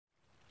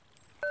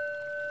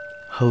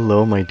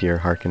Hello, my dear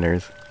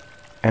hearkeners,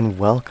 and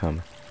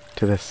welcome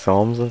to the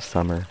Psalms of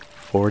Summer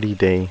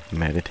 40-Day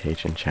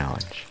Meditation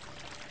Challenge.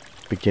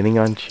 Beginning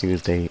on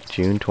Tuesday,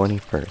 June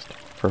 21st,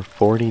 for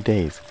 40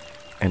 days,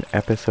 an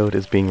episode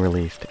is being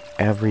released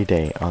every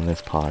day on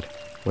this pod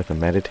with a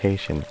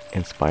meditation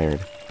inspired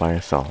by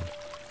a psalm.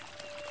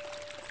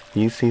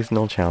 These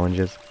seasonal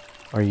challenges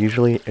are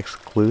usually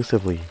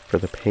exclusively for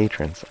the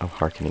patrons of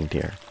Hearkening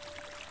Deer,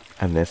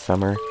 and this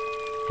summer,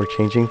 we're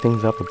changing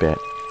things up a bit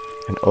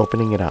and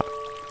opening it up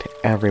to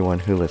everyone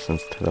who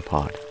listens to the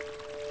pod.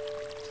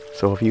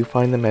 So if you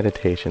find the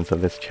meditations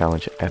of this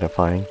challenge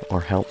edifying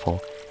or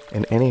helpful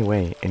in any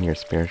way in your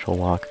spiritual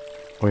walk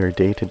or your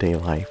day-to-day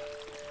life,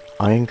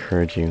 I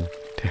encourage you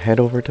to head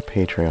over to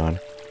Patreon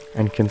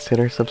and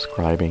consider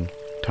subscribing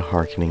to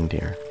Hearkening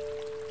Deer.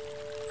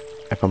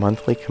 If a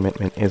monthly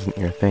commitment isn't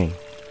your thing,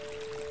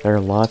 there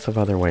are lots of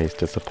other ways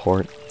to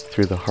support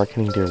through the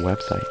Hearkening Deer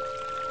website.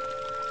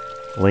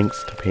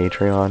 Links to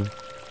Patreon,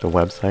 the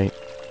website,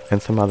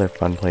 and some other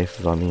fun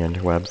places on the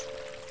interwebs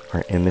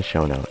are in the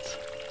show notes.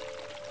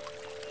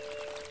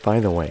 By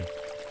the way,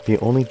 the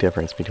only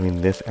difference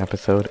between this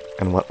episode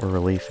and what we're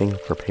releasing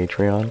for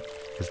Patreon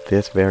is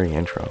this very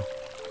intro,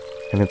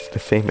 and it's the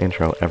same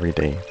intro every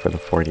day for the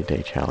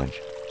 40-day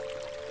challenge.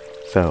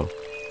 So,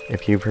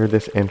 if you've heard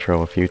this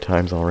intro a few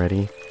times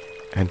already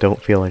and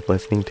don't feel like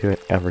listening to it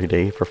every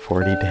day for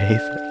 40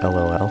 days,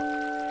 lol,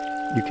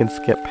 you can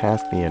skip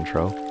past the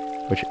intro,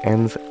 which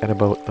ends at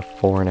about the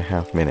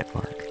 4.5 minute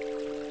mark.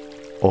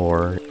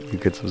 Or you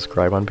could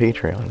subscribe on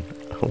Patreon.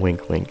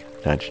 Wink, wink,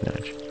 nudge,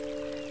 nudge.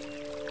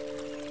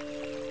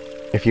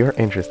 If you're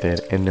interested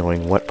in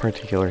knowing what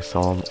particular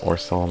psalm or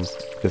psalms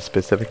the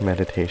specific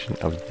meditation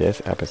of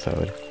this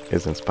episode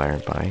is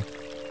inspired by,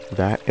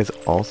 that is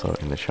also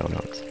in the show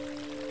notes.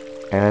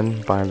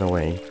 And by the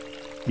way,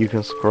 you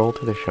can scroll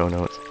to the show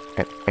notes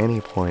at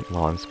any point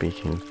while I'm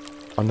speaking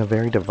on the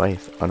very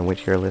device on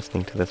which you're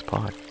listening to this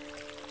pod.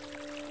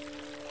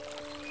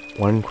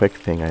 One quick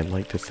thing I'd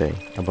like to say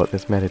about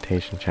this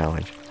meditation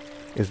challenge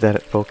is that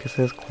it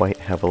focuses quite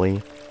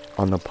heavily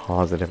on the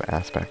positive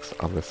aspects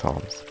of the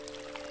Psalms.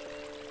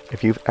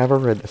 If you've ever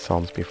read the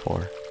Psalms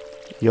before,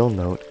 you'll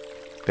note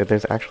that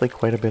there's actually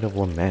quite a bit of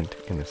lament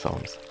in the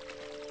Psalms.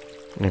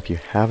 And if you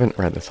haven't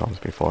read the Psalms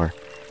before,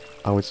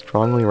 I would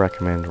strongly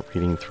recommend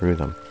reading through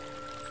them,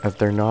 as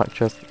they're not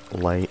just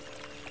light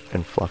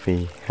and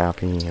fluffy,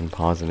 happy and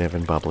positive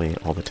and bubbly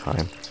all the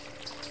time.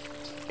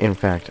 In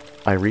fact,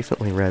 I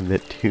recently read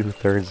that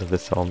 2/3 of the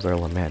Psalms are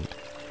lament.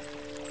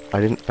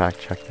 I didn't fact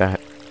check that,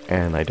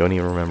 and I don't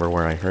even remember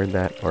where I heard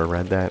that or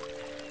read that,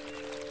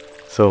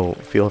 so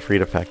feel free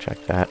to fact check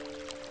that.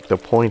 The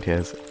point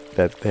is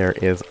that there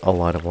is a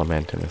lot of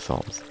lament in the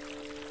Psalms.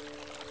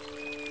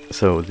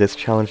 So this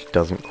challenge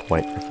doesn't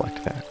quite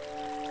reflect that.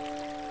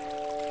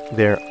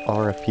 There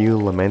are a few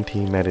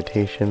lamenty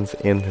meditations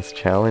in this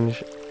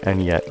challenge,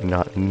 and yet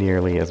not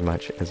nearly as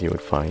much as you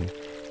would find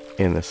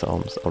in the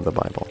Psalms of the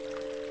Bible.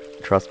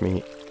 Trust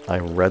me, I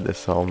read the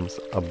Psalms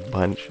a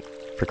bunch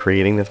for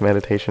creating this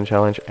meditation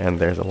challenge, and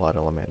there's a lot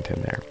of lament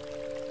in there.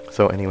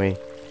 So anyway,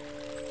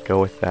 go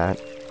with that.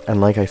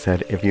 And like I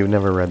said, if you've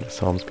never read the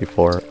Psalms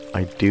before,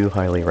 I do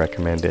highly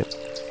recommend it,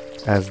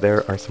 as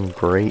there are some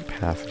great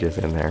passages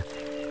in there.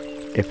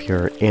 If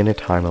you're in a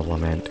time of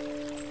lament,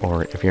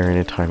 or if you're in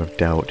a time of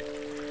doubt,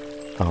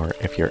 or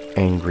if you're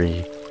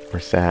angry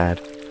or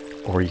sad,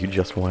 or you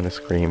just want to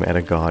scream at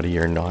a God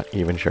you're not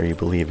even sure you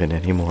believe in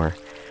anymore,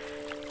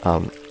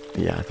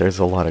 yeah, there's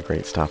a lot of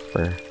great stuff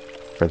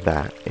for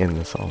that in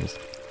the Psalms.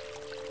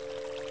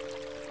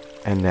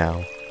 And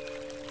now,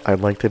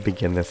 I'd like to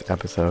begin this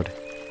episode,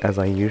 as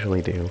I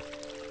usually do,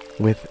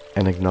 with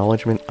an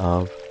acknowledgement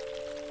of,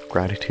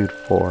 gratitude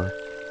for,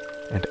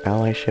 and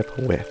allyship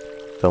with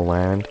the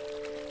land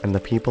and the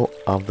people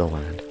of the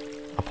land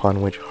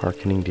upon which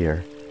Hearkening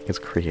Deer is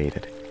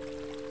created.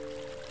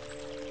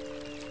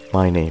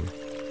 My name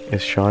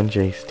is Sean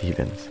J.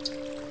 Stevens,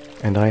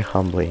 and I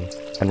humbly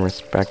and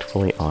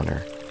respectfully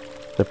honor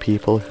the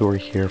people who were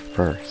here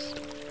first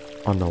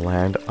on the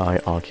land I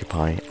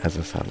occupy as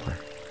a settler.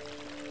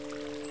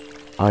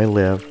 I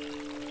live,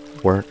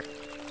 work,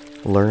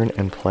 learn,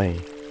 and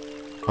play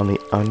on the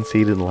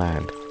unceded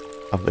land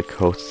of the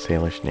Coast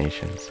Salish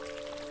nations,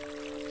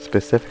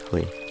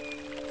 specifically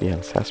the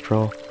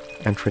ancestral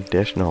and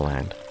traditional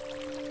land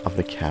of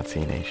the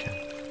Katzie Nation.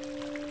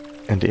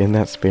 And in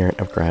that spirit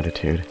of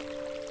gratitude,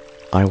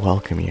 I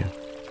welcome you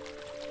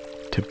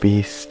to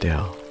be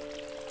still.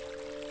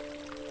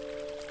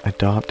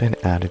 Adopt an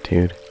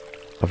attitude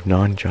of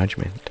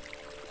non-judgment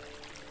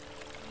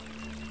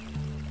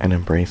and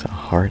embrace a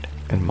heart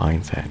and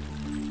mindset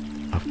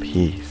of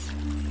peace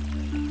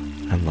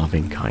and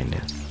loving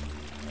kindness.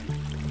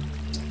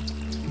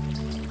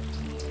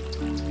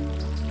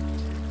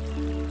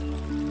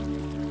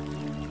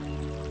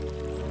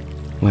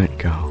 Let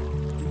go.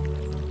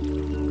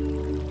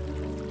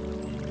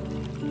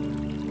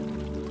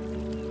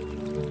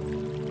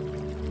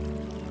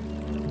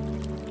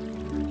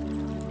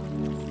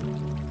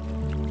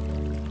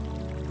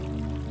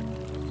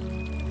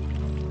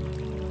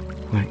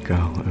 Let go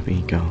of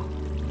ego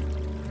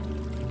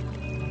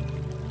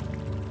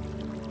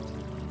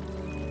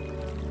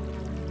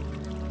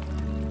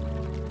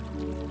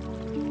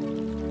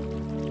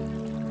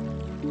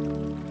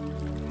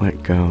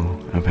Let go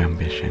of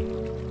ambition.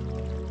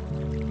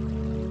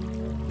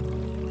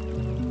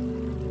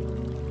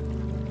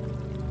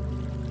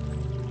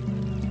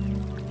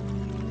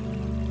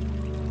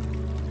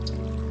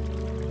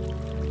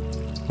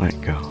 Let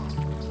go.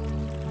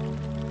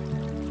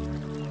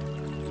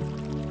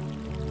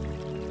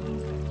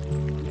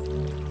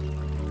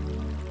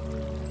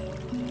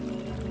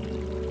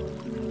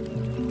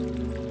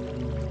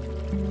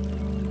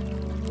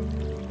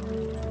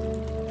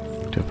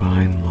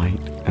 Divine light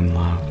and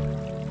love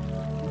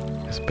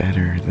is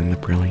better than the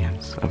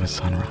brilliance of a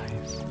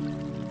sunrise.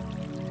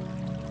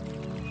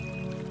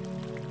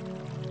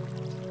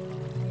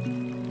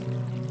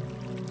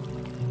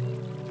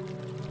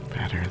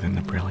 Better than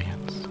the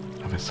brilliance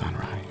of a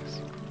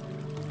sunrise.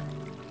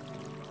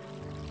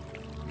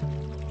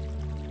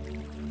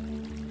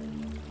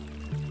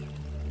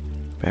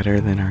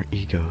 Better than our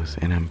egos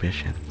and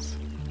ambitions.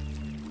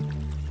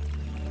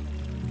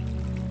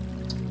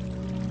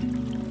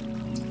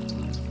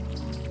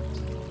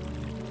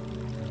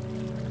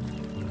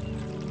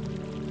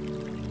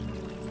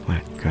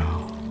 Let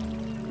go.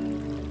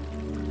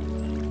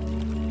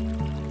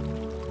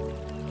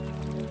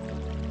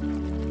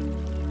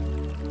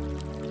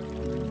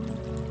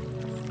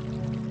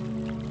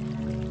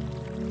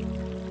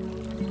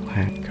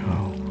 Let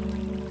go.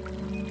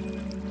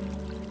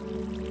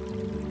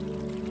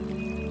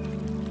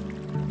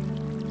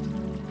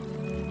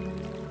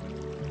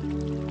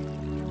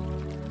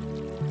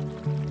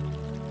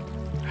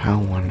 How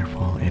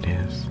wonderful it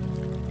is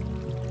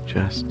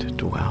just to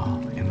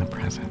dwell in the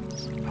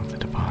presence of the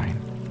divine.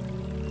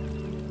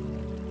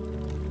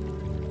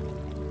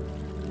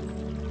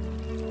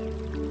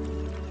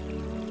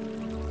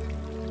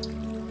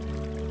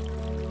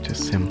 To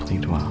simply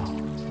dwell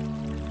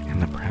in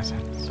the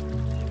presence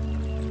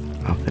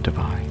of the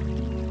divine.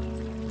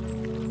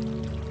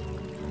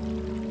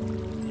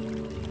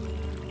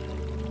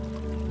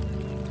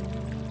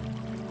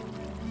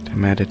 To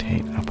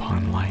meditate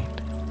upon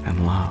light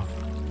and love.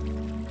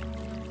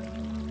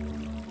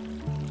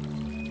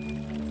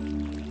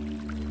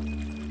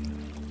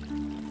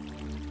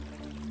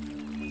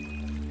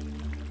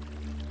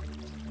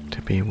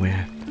 To be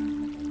with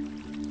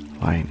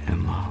light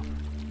and love.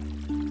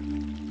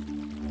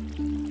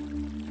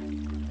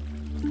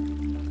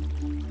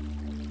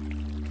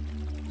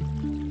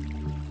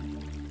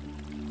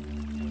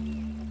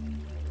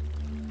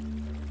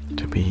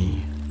 To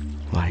be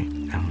light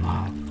and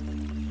love.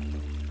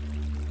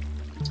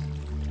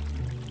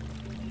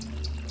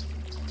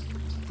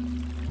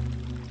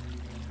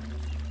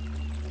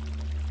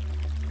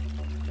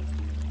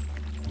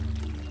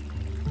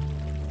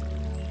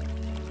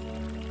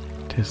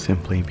 To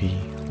simply be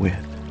with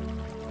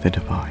the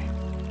divine.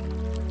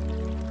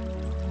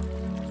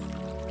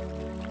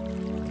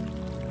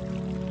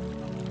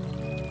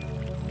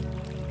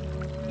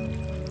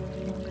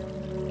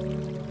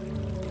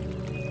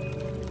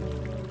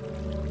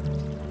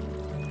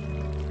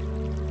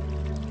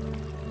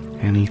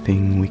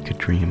 Anything we could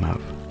dream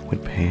of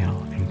would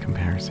pale in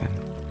comparison.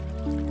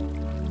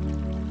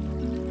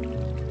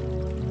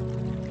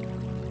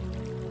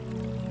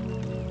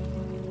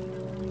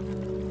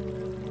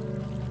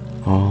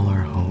 All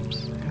our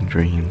hopes and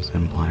dreams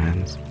and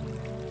plans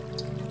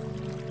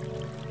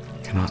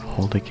cannot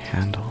hold a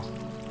candle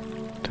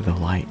to the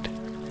light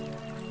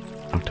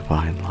of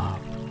divine love.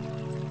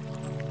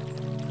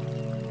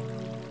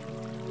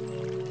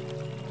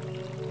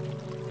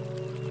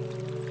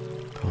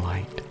 The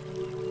light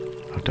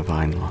of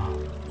divine love.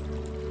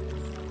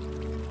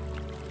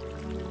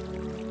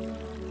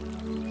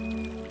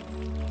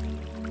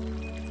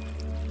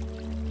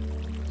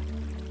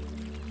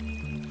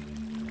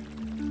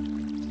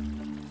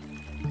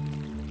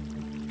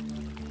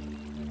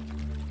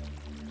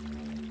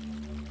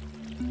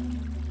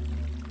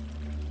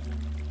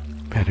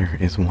 Better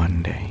is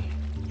one day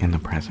in the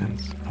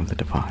presence of the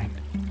divine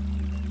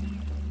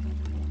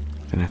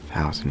than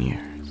 1,000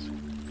 years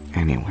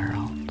anywhere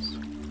else.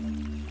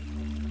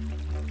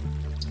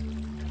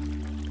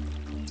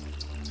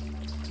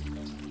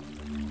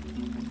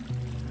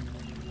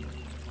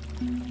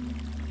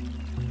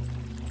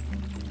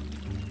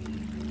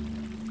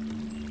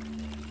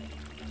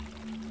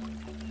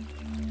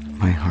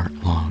 My heart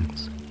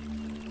longs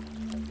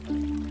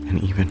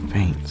and even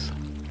faints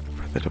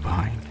for the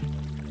divine.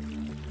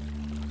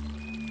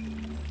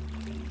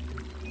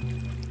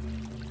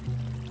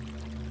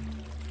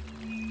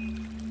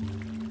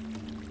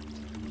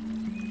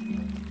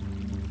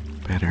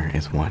 Better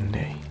is one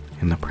day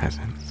in the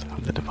presence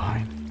of the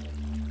divine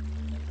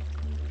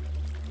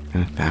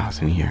than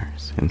 1,000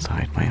 years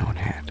inside my own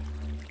head.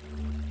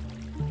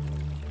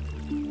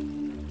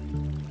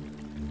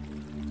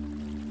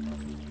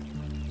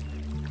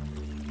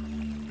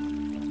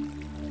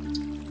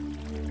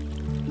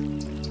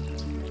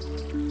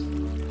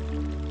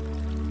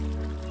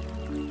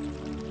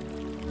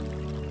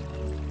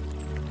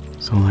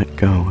 So let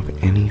go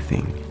of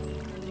anything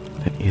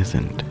that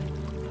isn't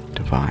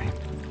divine.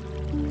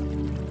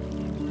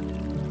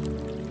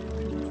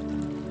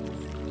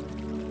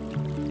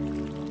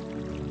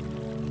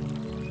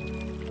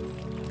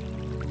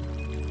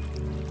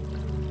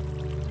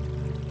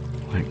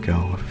 Let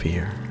go of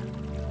fear.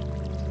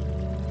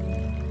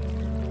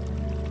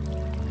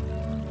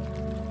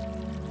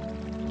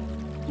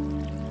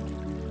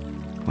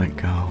 Let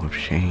go of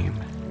shame.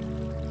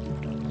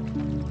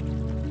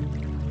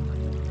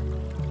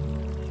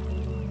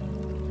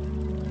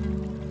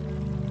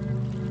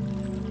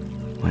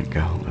 Let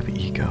go of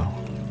ego.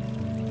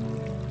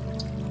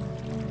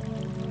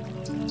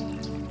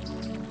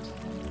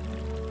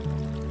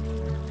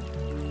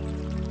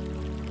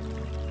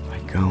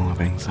 Let go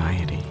of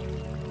anxiety.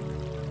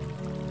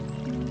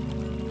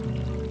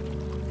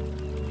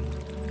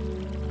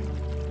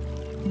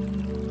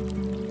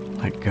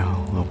 Let go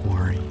of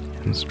worry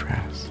and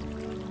stress.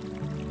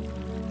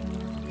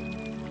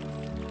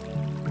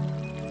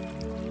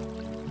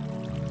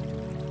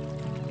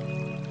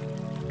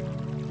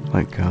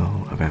 Let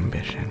go of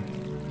ambition.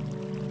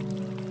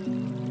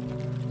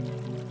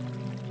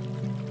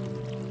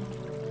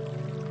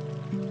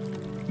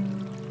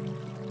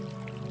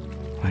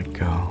 Let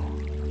go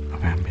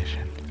of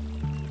ambition.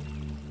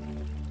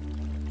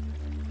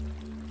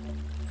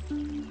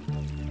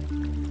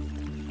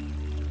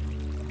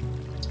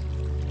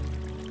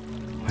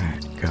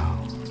 Let go.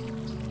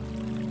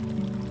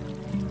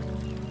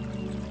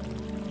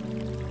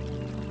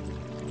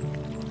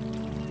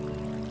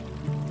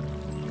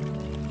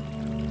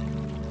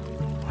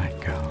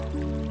 Let go.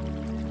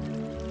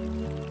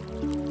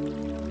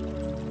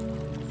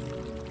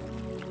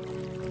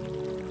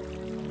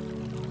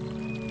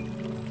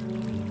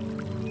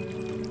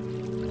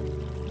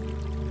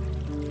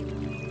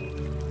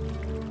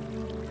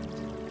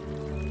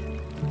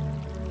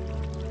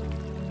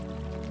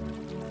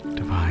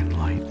 Divine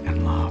light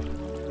and love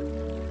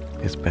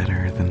is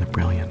better than the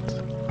brilliance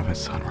of a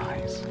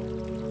sunrise.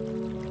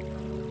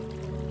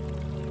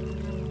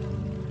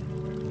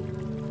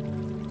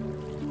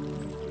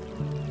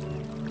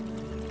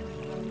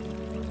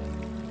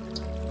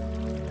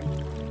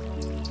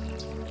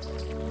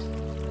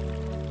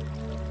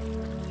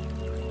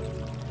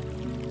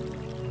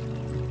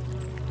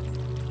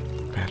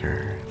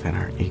 Better than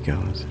our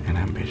egos and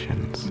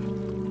ambitions.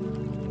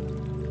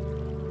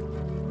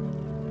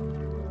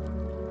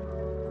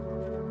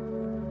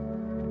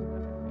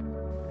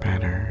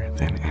 Better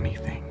than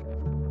anything.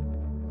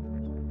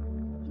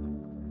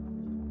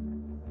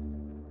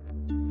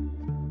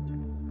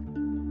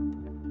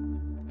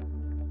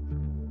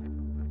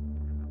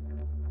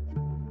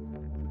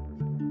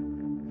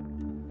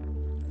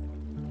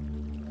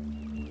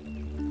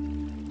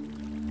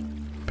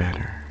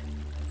 Better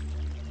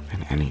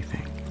than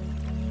anything.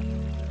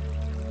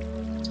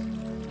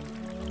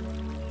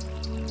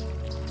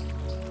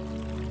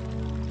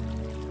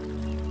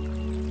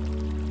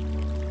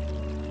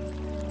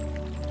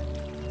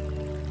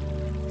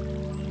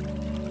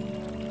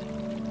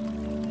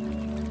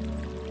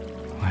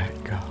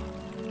 Let go.